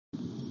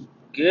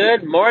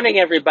Good morning,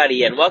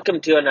 everybody, and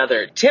welcome to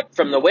another Tip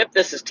from the Whip.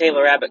 This is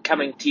Taylor Abbott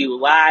coming to you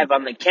live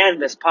on the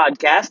Canvas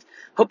podcast.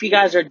 Hope you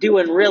guys are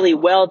doing really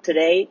well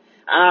today.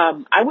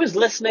 I was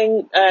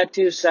listening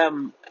to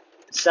some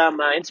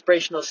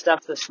inspirational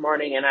stuff this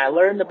morning, and I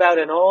learned about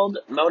an old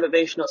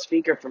motivational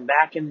speaker from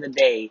back in the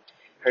day.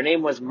 Her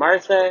name was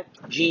Martha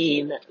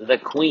Jean the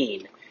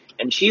Queen,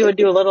 and she would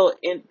do a little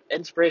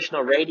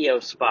inspirational radio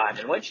spot.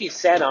 And what she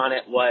said on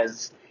it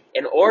was,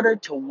 in order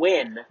to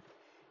win,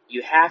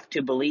 you have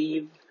to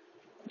believe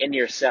in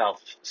yourself.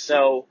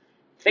 So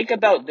think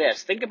about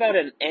this. Think about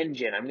an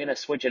engine. I'm going to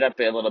switch it up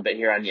a little bit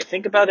here on you.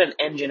 Think about an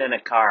engine in a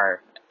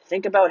car.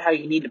 Think about how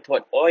you need to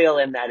put oil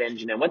in that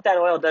engine. And what that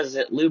oil does is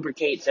it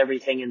lubricates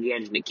everything in the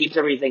engine. It keeps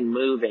everything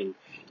moving,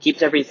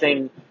 keeps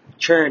everything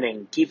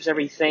churning, keeps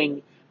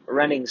everything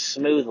running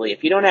smoothly.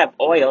 If you don't have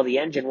oil, the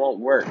engine won't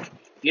work.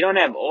 If you don't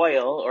have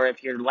oil, or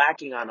if you're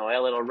lacking on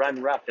oil, it'll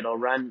run rough. It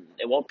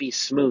won't be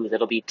smooth.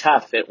 It'll be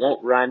tough. It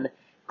won't run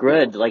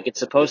good like it's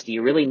supposed to.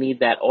 You really need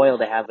that oil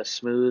to have a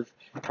smooth,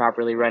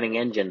 properly running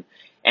engine.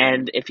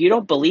 And if you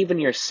don't believe in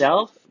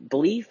yourself,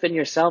 belief in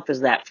yourself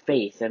is that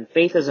faith. And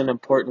faith is an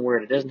important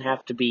word. It doesn't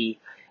have to be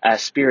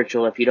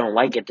spiritual if you don't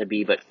like it to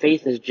be, but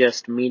faith is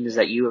just means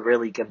that you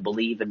really can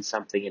believe in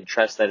something and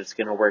trust that it's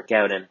going to work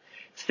out. And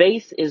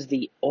faith is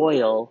the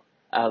oil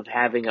of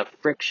having a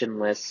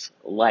frictionless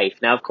life.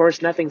 Now, of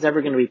course, nothing's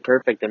ever going to be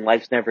perfect and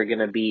life's never going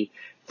to be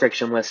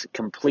frictionless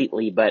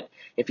completely, but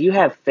if you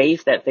have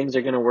faith that things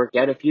are going to work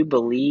out, if you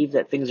believe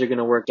that things are going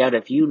to work out,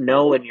 if you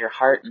know in your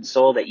heart and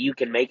soul that you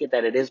can make it,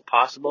 that it is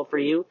possible for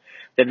you,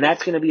 then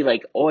that's going to be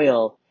like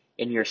oil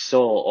in your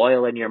soul,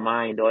 oil in your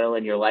mind, oil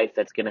in your life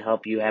that's going to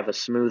help you have a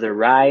smoother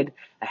ride,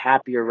 a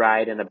happier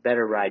ride, and a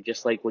better ride.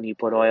 Just like when you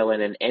put oil in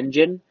an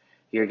engine,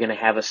 you're going to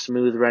have a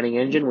smooth running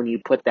engine. When you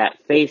put that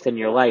faith in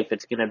your life,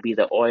 it's going to be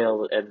the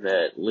oil and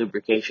the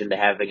lubrication to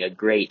having a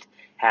great,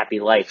 happy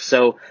life.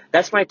 So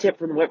that's my tip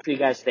from the whip for you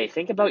guys today.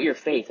 Think about your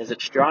faith. Is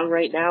it strong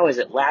right now? Is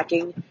it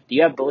lacking? Do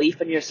you have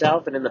belief in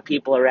yourself and in the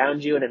people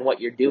around you and in what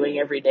you're doing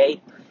every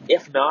day?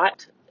 If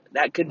not,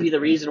 that could be the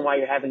reason why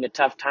you're having a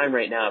tough time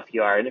right now if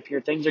you are. And if your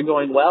things are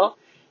going well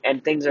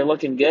and things are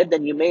looking good,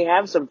 then you may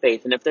have some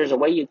faith. And if there's a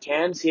way you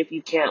can, see if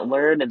you can't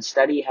learn and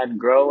study and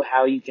grow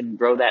how you can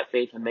grow that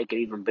faith and make it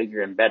even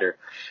bigger and better.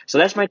 So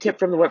that's my tip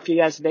from the whip for you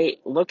guys today.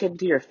 Look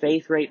into your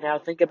faith right now.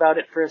 Think about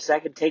it for a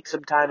second. Take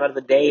some time out of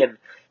the day and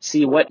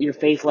see what your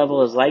faith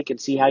level is like and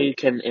see how you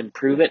can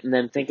improve it. And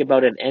then think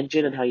about an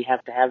engine and how you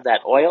have to have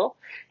that oil.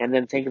 And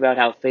then think about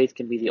how faith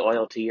can be the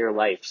oil to your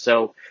life.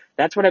 So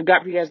that's what I've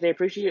got for you guys today.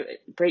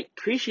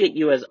 Appreciate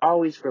you as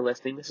always for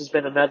listening. This has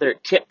been another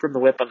tip from the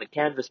whip on the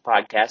Canvas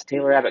podcast.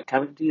 Taylor Abbott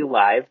coming to you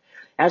live.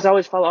 As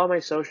always, follow all my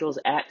socials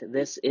at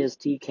This Is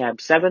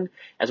TCAB7,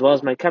 as well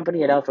as my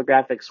company at Alpha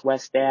Graphics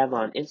West Ave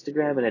on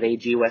Instagram and at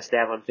AG West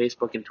Ave on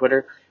Facebook and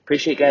Twitter.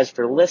 Appreciate you guys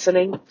for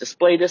listening.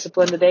 Display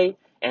discipline today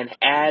and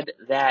add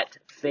that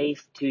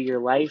faith to your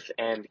life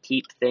and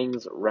keep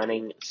things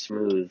running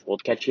smooth. We'll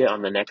catch you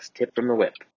on the next tip from the whip.